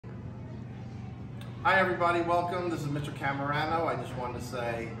Hi everybody, welcome. This is Mr. Cammarano. I just wanted to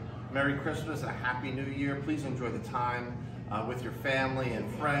say Merry Christmas and a Happy New Year. Please enjoy the time with your family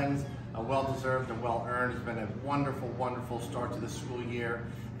and friends. Well-deserved and well-earned. It's been a wonderful, wonderful start to the school year,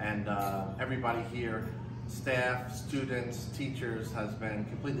 and everybody here, staff, students, teachers, has been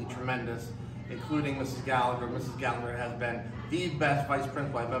completely tremendous, including Mrs. Gallagher. Mrs. Gallagher has been the best vice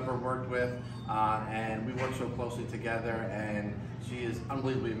principal I've ever worked with, and we work so closely together, and she is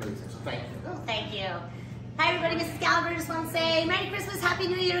unbelievably amazing, so thank you. Oh, thank you. Hi everybody, Mrs. Gallagher. Just want to say Merry Christmas, Happy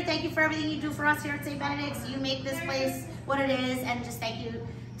New Year. Thank you for everything you do for us here at St. Benedict's. You make this place what it is, and just thank you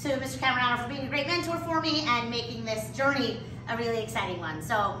to Mr. Cammarano for being a great mentor for me and making this journey a really exciting one.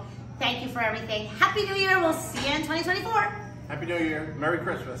 So thank you for everything. Happy New Year. We'll see you in 2024. Happy New Year. Merry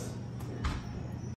Christmas.